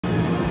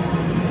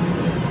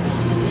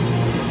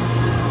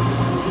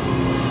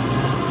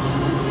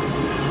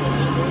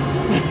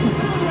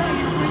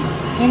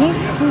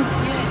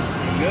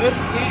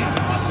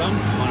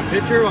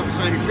picture? Want to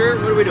sign your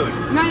shirt? What are we doing?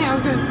 No, yeah, I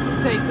was gonna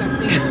say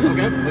something.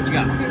 Okay, what you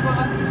got? Okay,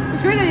 well,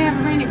 it's great that they have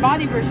a brand new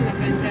body version of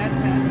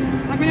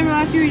Vendetta. Like, remember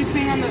last year you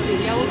painted on the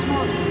yellow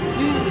tour?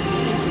 You didn't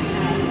change the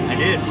track. I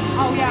did.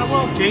 Oh, yeah,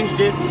 well... Changed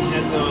it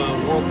at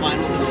the World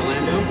Finals in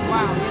Orlando.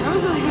 Wow, yeah, that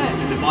was really good.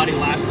 And the body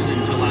lasted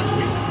until last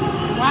week.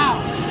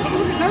 Wow, that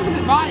was a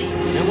good body.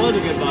 It was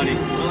a good body,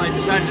 until I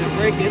decided to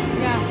break it.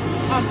 Yeah.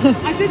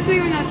 I did see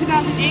you in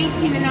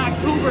 2018 in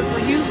October for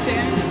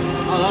Houston.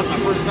 Oh, that was my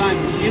first time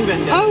in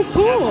Vendetta. Oh,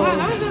 cool. Wow,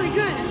 that was really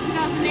good in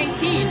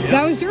 2018. Yep.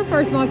 That was your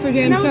first Monster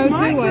Jam show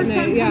too, wasn't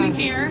it? Yeah.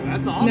 Here.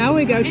 That's awesome. Now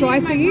we go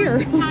twice a year.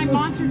 First time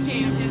Monster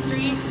Jam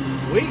history.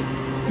 Sweet.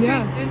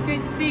 It's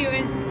great to see you,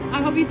 and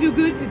I hope you do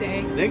good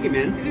today. Thank you,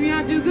 man. Because if you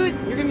not do good,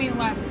 you're gonna be in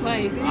last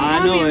place. And you I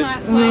want to know be in it.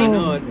 last place. I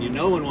know it.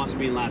 No one wants to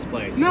be in last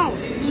place. No,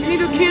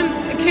 neither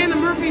Ken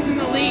Murphy's in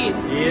the lead.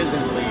 He is in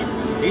the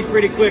lead. He's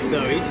pretty quick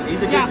though. He's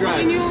a good driver.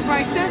 And you know what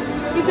Bryce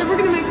said? He said we're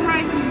gonna make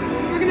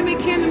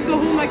Camden go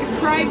home like a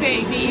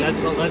crybaby.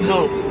 Let's hope.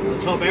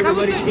 Let's hope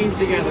everybody teams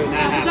together and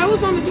that happens. That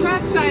was on the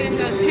track side in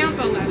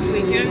Tampa last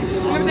weekend.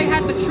 Awesome. Remember they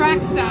had the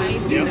track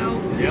side, you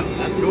know. Yep,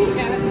 that's cool.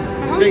 Yeah,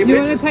 you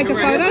want to take a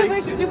photo? Do a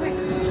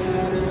picture.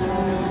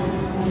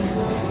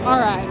 All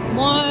right,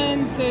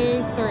 1,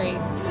 2, 3.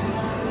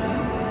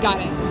 Got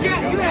it.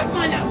 Yeah, you have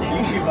fun out there.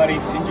 You too, buddy.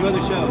 Enjoy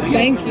the show.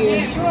 Thank you.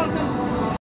 Yeah, you're welcome.